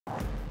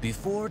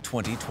Before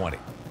 2020,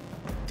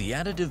 the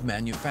additive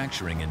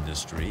manufacturing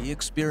industry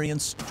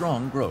experienced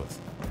strong growth,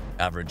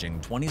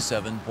 averaging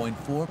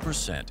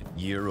 27.4%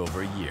 year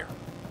over year.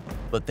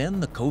 But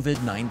then the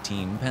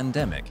COVID-19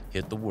 pandemic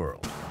hit the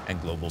world, and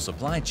global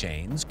supply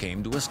chains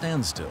came to a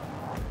standstill,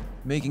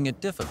 making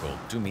it difficult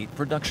to meet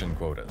production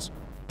quotas.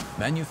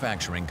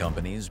 Manufacturing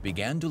companies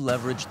began to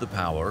leverage the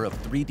power of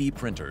 3D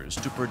printers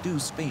to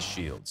produce face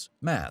shields,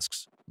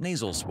 masks,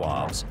 nasal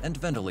swabs, and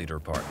ventilator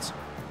parts.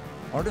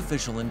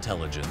 Artificial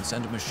intelligence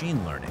and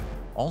machine learning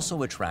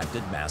also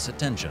attracted mass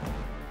attention,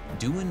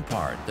 due in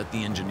part that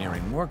the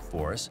engineering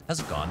workforce has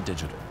gone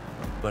digital.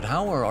 But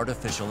how are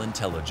artificial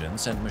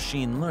intelligence and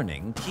machine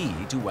learning key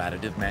to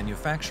additive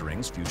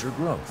manufacturing's future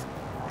growth?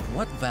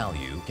 What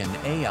value can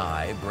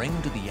AI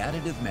bring to the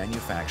additive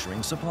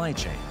manufacturing supply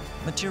chain,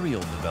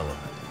 material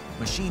development,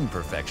 machine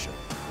perfection,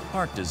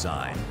 part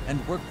design, and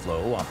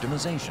workflow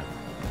optimization?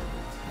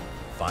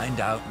 Find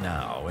out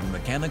now in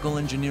Mechanical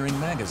Engineering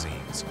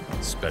Magazine's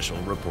Special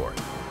Report.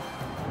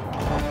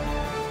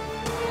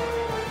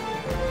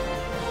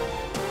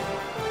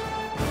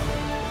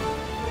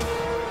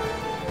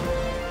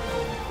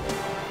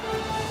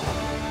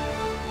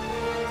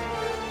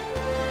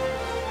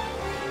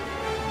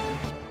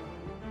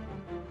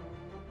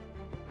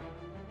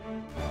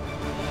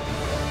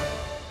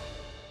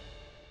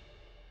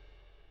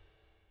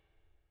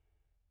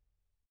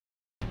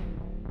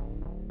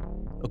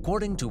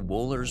 According to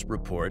Wohler's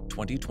Report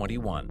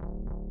 2021,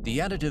 the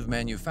additive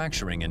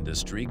manufacturing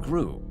industry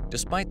grew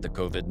despite the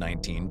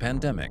COVID-19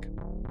 pandemic,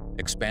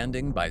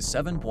 expanding by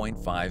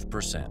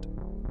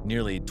 7.5%,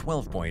 nearly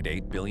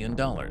 $12.8 billion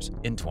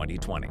in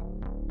 2020.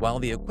 While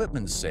the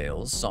equipment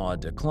sales saw a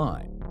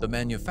decline, the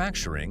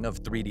manufacturing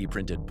of 3D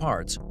printed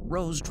parts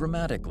rose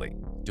dramatically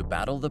to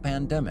battle the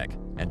pandemic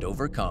and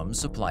overcome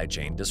supply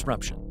chain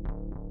disruption.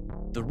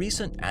 The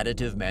recent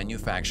Additive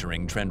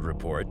Manufacturing Trend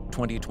Report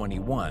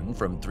 2021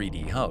 from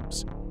 3D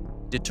Hubs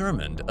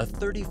determined a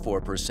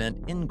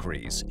 34%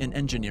 increase in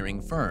engineering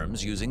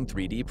firms using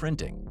 3D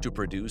printing to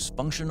produce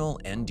functional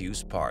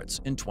end-use parts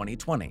in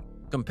 2020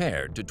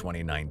 compared to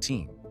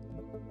 2019.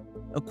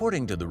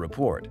 According to the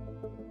report,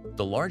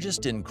 the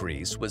largest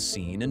increase was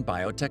seen in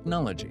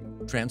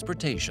biotechnology,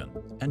 transportation,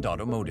 and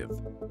automotive.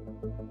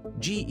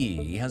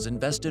 GE has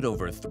invested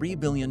over $3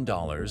 billion in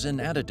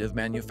additive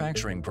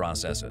manufacturing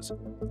processes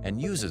and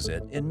uses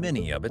it in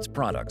many of its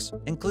products,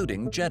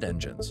 including jet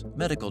engines,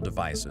 medical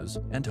devices,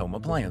 and home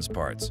appliance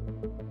parts.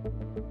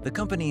 The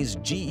company's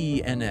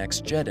GE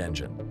NX jet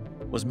engine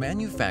was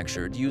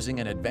manufactured using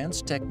an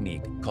advanced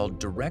technique called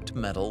direct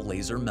metal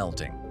laser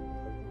melting.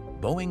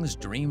 Boeing's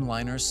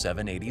Dreamliner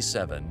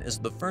 787 is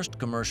the first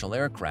commercial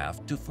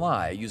aircraft to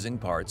fly using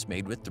parts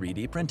made with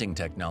 3D printing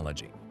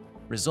technology,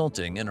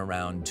 resulting in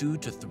around $2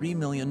 to $3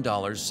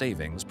 million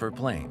savings per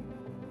plane.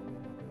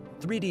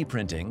 3D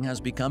printing has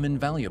become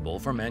invaluable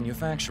for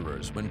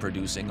manufacturers when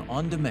producing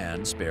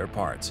on-demand spare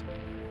parts,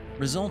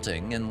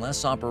 resulting in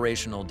less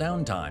operational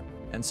downtime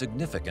and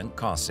significant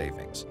cost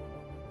savings.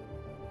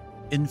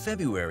 In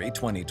February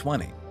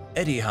 2020,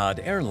 Etihad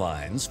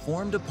Airlines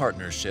formed a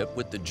partnership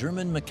with the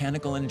German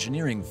mechanical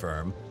engineering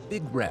firm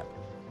Big Rep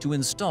to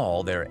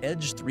install their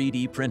Edge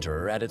 3D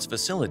printer at its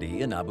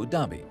facility in Abu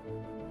Dhabi.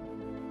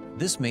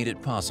 This made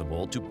it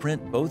possible to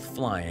print both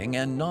flying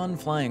and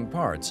non-flying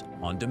parts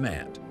on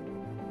demand.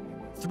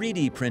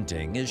 3D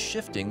printing is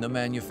shifting the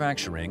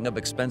manufacturing of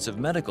expensive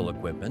medical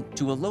equipment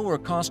to a lower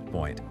cost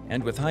point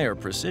and with higher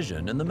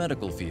precision in the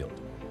medical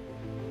field.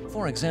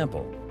 For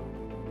example,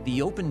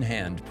 the Open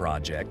Hand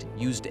project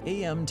used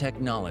AM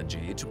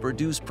technology to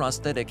produce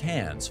prosthetic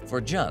hands for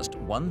just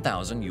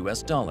 $1,000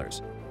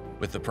 US,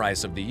 with the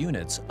price of the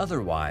units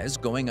otherwise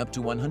going up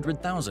to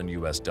 $100,000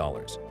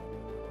 US.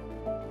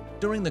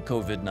 During the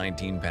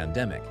COVID-19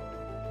 pandemic,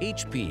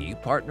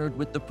 HP partnered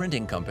with the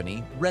printing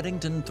company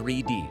Reddington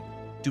 3D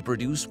to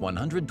produce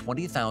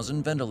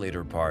 120,000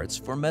 ventilator parts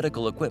for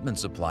medical equipment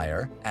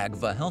supplier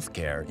Agva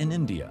Healthcare in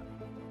India.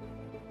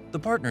 The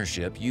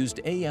partnership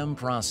used AM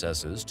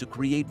processes to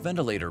create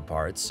ventilator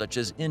parts such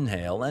as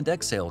inhale and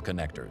exhale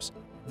connectors,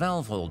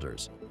 valve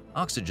holders,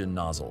 oxygen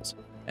nozzles,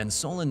 and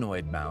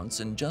solenoid mounts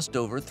in just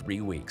over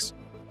 3 weeks,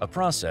 a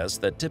process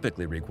that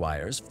typically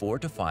requires 4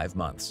 to 5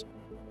 months.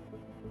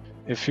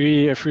 If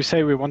we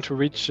say we want to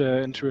reach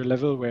into a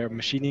level where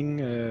machining,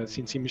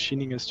 CNC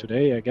machining is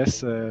today, I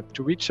guess to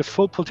reach the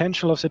full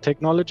potential of the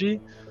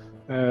technology,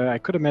 I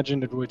could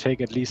imagine it will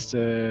take at least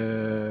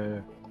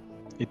a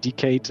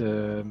decade,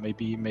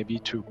 maybe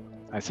two.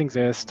 I think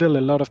there's still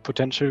a lot of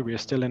potential. We are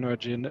still in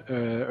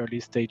early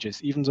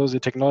stages, even though the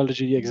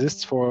technology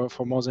exists for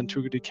more than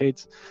 2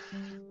 decades.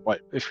 Well,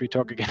 if we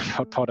talk again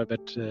about powder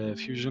bed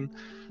fusion,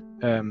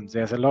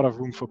 there's a lot of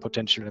room for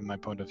potential in my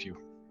point of view.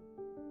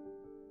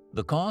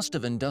 The cost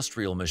of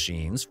industrial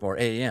machines for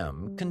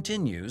AM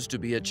continues to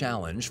be a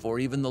challenge for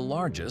even the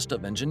largest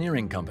of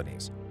engineering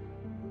companies.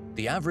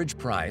 The average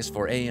price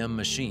for AM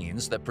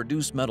machines that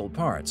produce metal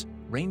parts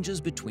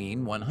ranges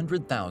between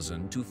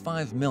 $100,000 to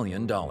 $5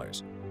 million.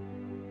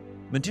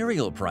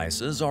 Material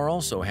prices are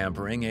also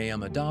hampering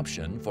AM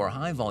adoption for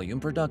high-volume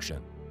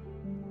production.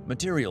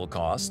 Material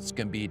costs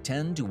can be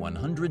 10 to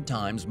 100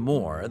 times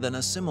more than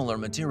a similar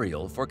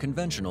material for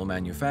conventional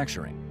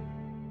manufacturing.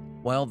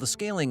 While the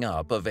scaling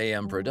up of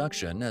AM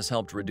production has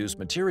helped reduce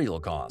material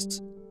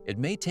costs, it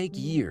may take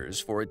years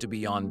for it to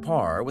be on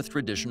par with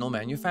traditional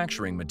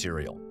manufacturing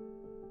material.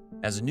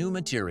 As new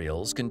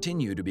materials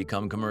continue to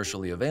become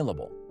commercially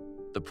available,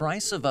 the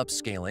price of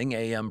upscaling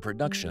AM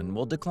production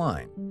will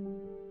decline.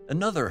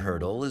 Another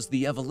hurdle is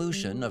the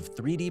evolution of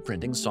 3D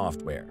printing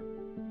software.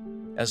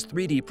 As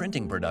 3D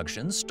printing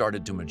production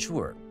started to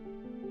mature,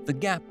 the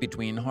gap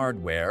between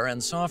hardware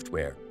and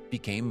software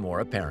became more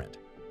apparent.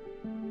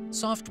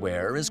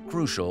 Software is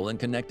crucial in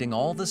connecting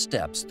all the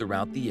steps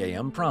throughout the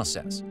AM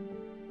process,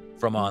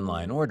 from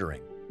online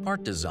ordering,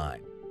 part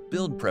design,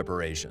 build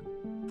preparation,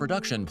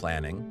 production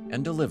planning,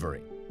 and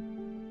delivery.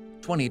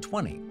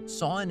 2020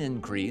 saw an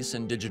increase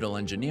in digital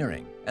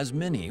engineering as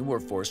many were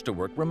forced to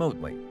work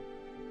remotely.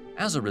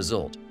 As a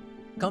result,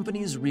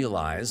 companies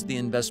realized the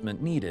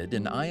investment needed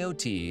in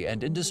IoT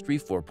and Industry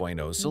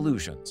 4.0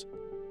 solutions.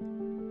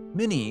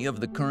 Many of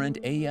the current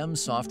AM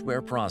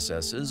software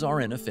processes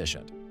are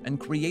inefficient and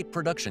create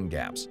production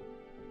gaps.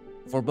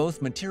 For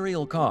both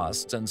material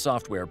costs and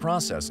software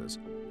processes,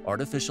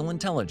 artificial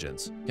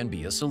intelligence can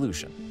be a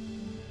solution.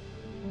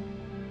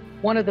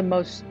 One of the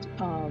most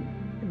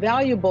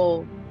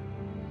valuable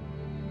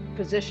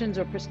positions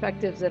or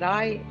perspectives that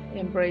I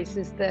embrace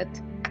is that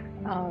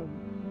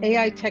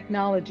AI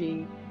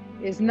technology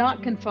is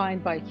not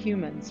confined by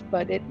humans,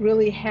 but it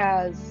really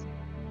has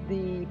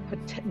the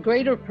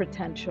greater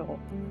potential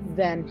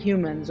than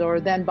humans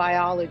or than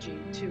biology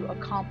to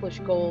accomplish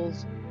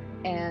goals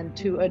and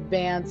to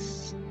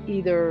advance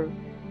either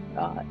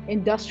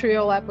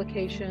industrial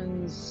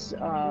applications,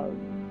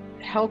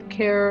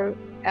 healthcare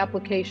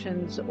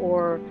applications,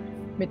 or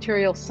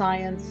material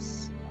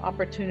science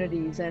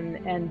opportunities,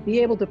 and be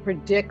able to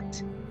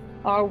predict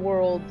our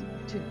world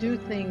to do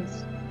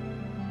things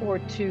or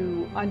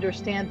to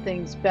understand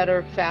things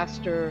better,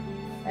 faster,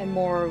 and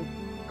more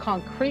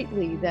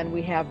concretely than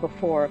we have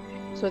before.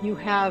 So you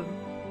have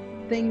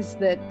things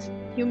that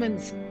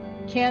humans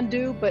can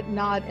do, but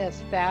not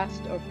as fast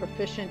or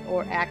proficient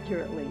or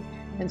accurately.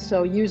 And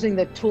so using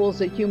the tools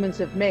that humans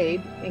have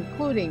made,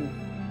 including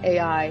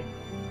AI,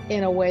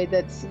 in a way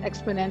that's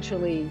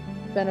exponentially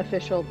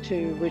beneficial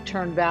to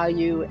return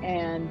value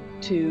and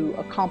to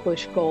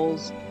accomplish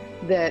goals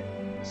that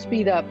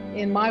speed up,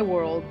 in my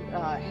world,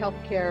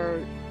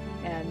 healthcare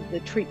and the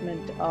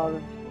treatment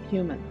of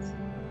humans.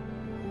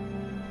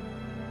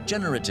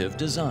 Generative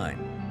design.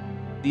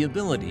 The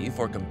ability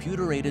for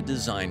computer-aided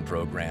design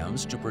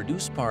programs to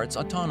produce parts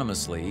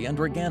autonomously and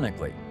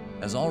organically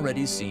has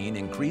already seen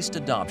increased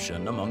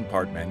adoption among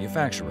part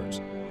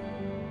manufacturers.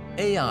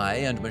 AI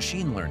and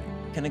machine learning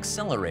can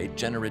accelerate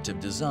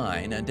generative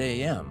design and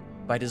AM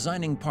by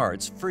designing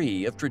parts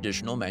free of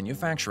traditional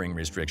manufacturing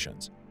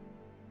restrictions.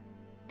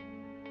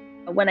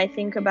 When I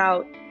think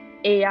about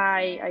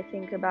AI, I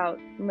think about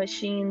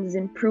machines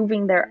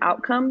improving their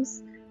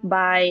outcomes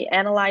by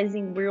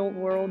analyzing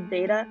real-world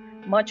data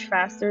much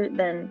faster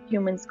than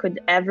humans could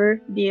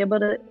ever be able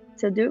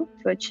to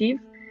achieve.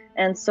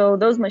 And so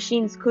those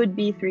machines could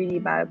be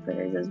 3D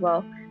bioprinters as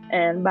well.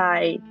 And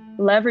by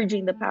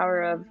leveraging the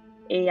power of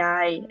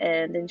AI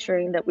and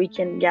ensuring that we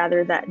can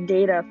gather that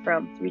data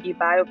from 3D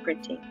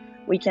bioprinting,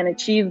 we can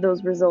achieve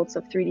those results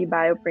of 3D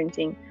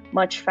bioprinting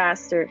much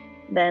faster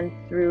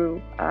than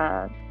through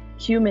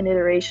human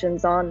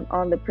iterations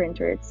on the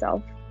printer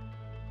itself.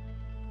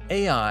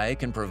 AI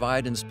can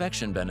provide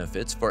inspection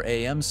benefits for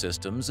AM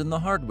systems in the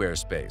hardware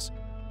space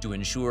to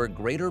ensure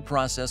greater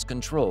process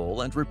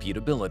control and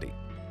repeatability.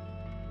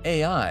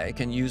 AI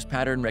can use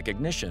pattern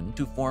recognition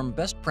to form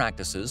best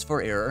practices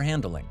for error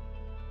handling.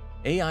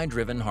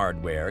 AI-driven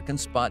hardware can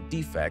spot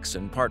defects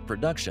in part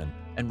production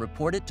and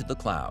report it to the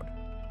cloud.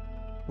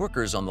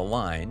 Workers on the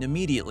line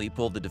immediately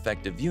pull the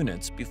defective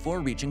units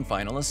before reaching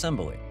final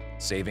assembly,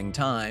 saving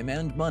time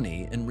and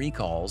money in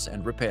recalls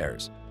and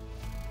repairs.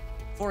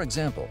 For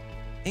example,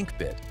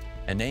 Inkbit,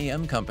 an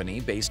AM company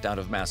based out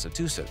of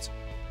Massachusetts,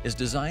 is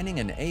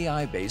designing an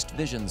AI-based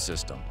vision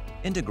system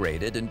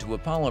integrated into a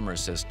polymer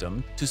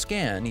system to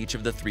scan each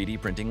of the 3D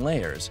printing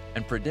layers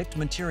and predict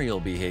material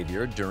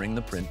behavior during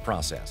the print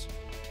process.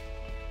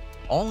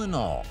 All in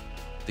all,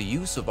 the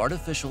use of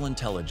artificial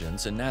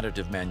intelligence in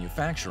additive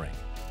manufacturing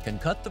can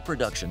cut the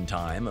production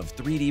time of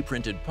 3D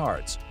printed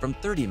parts from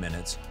 30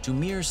 minutes to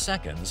mere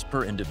seconds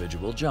per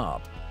individual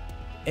job.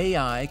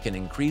 AI can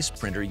increase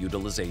printer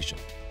utilization,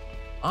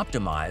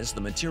 optimize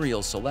the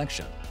material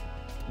selection,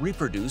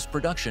 reproduce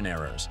production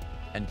errors,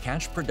 and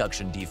catch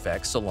production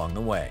defects along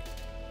the way.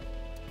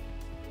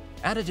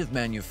 Additive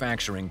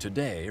manufacturing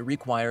today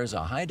requires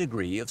a high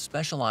degree of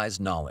specialized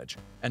knowledge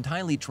and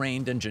highly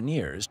trained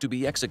engineers to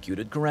be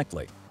executed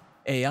correctly.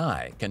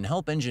 AI can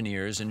help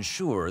engineers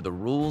ensure the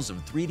rules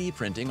of 3D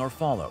printing are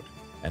followed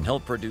and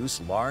help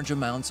produce large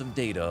amounts of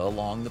data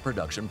along the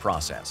production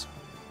process.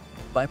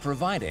 By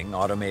providing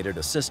automated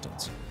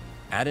assistance,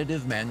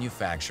 additive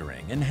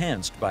manufacturing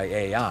enhanced by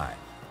AI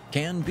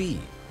can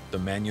be the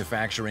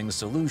manufacturing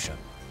solution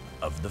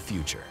of the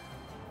future.